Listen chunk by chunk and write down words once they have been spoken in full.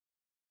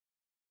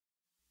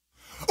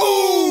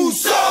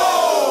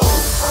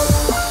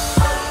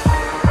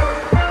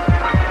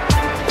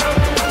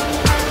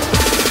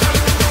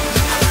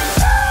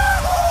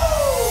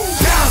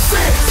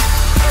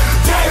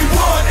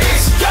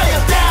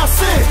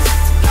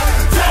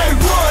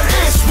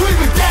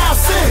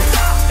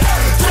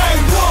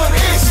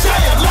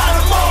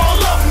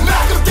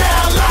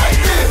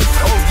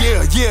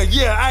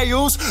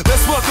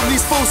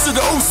to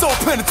the Usos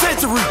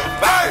penitentiary.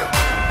 Bam!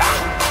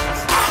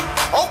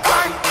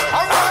 Okay,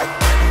 alright.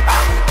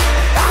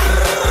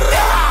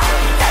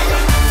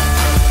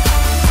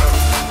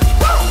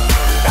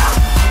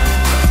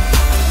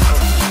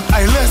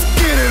 Hey, let's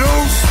get it,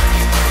 Us.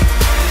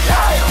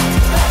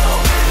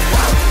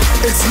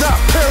 It's not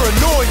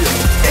paranoia,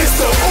 it's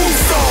the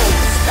Usos.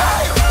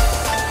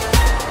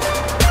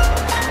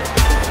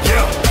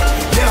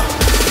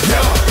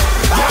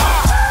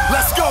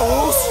 Let's go,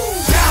 Us.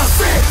 Down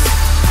six.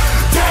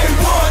 Day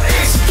one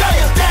ish,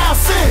 yeah, down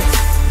six.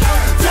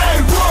 Day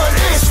one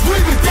ish, we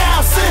been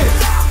down six.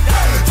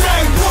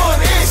 Day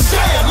one ish,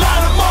 yeah,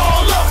 line them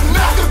all up,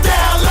 knock them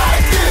down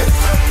like this.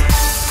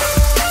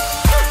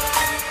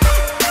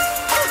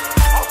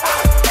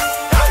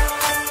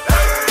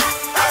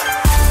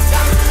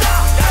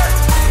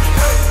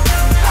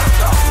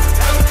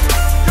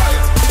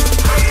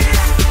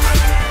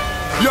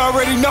 You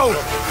already know,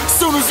 as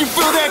soon as you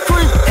feel that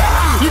creep,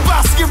 you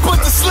about to get put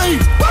to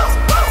sleep.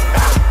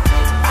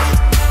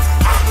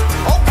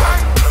 Okay,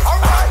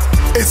 alright.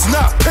 It's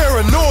not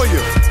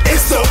paranoia,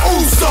 it's the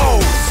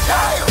Usos.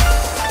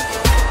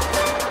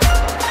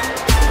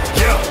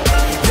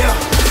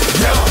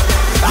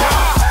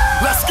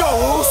 Let's go,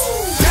 Us.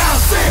 Down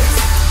six.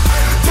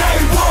 Day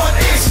one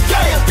ish,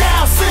 yeah,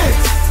 down six.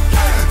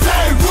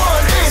 Day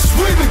one ish,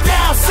 we been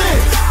down six.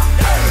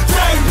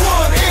 Day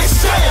one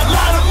ish, yeah,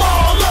 line them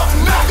all up,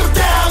 knock them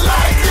down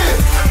like this.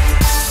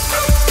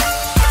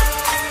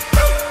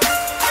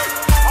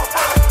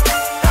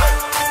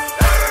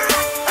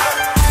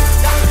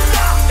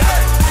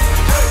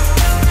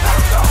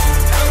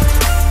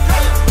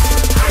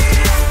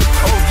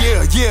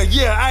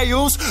 Yeah,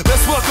 Ayus,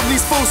 let's welcome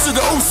these fools to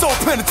the Usos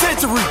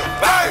penitentiary.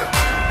 Bam!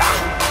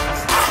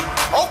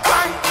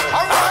 Okay,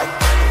 alright.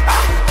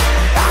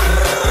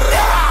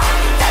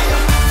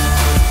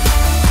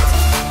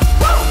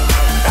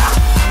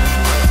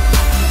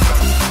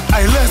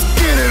 Hey, let's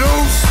get it,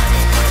 Us.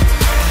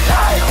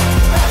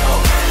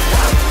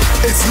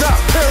 It's not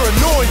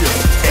paranoia,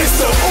 it's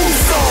the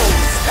Usos.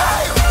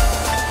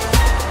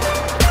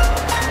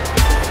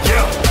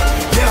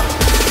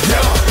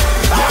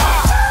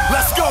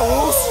 Let's go,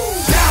 Us.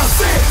 Down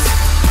six.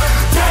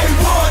 Day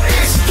one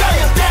ish,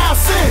 yeah, down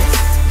six.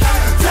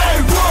 Day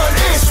one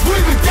ish, we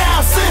been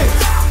down six.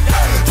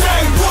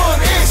 Day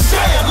one ish,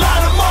 yeah,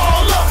 line them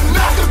all up,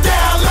 knock them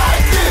down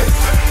like this.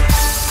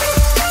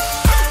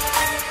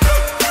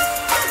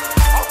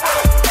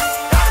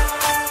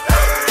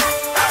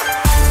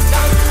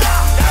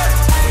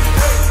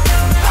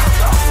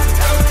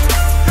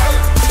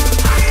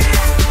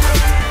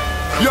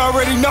 You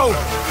already know,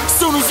 as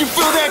soon as you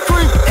feel that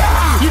creep,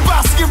 you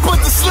about to get put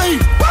to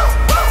sleep.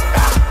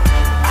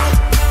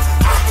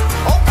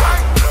 Okay,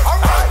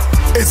 alright.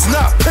 It's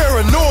not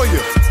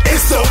paranoia,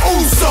 it's the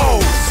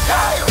Usos.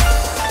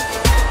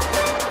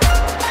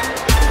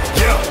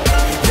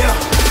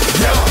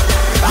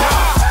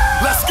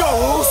 Let's go,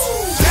 Us.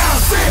 Down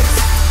six.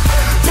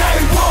 Day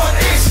one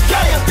ish,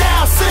 yeah,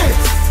 down six.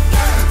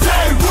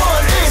 Day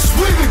one ish,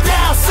 we been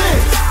down six.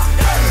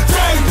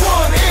 Day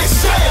one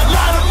ish, yeah,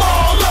 line them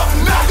all up,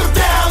 knock them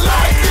down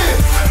like this.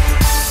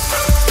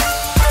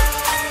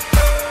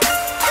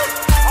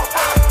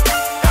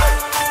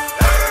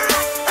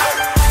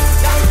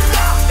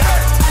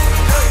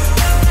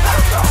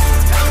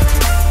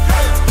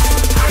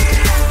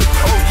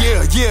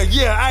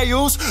 Yeah,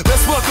 Ayus,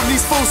 let's welcome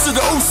these fools to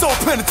the Usos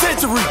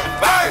penitentiary.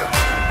 Bam!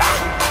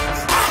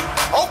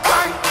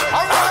 Okay,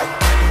 alright.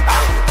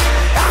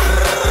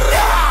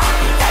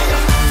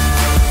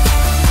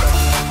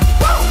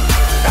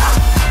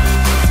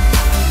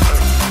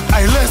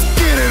 Hey, let's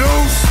get it,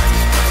 Us.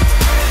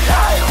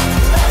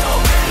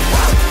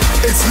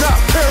 It's not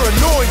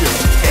paranoia,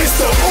 it's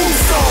the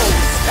Usos.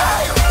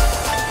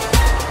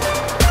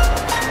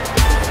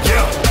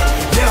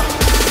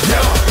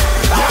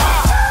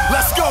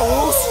 Let's go,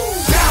 Us.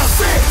 Down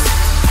six.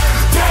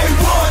 Day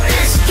one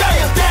ish,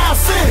 yeah, down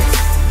six.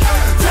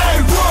 Day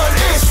one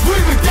ish, we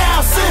been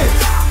down six.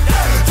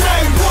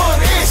 Day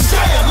one ish,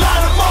 yeah,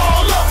 line them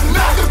all up,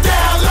 knock them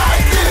down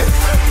like this.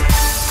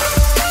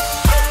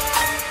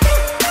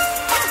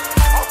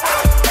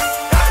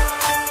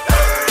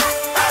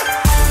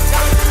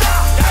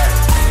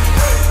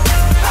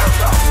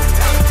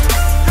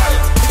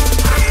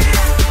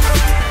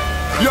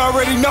 You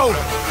already know,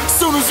 as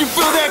soon as you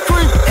feel that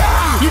creep,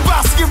 you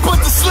about to get put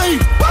to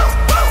sleep.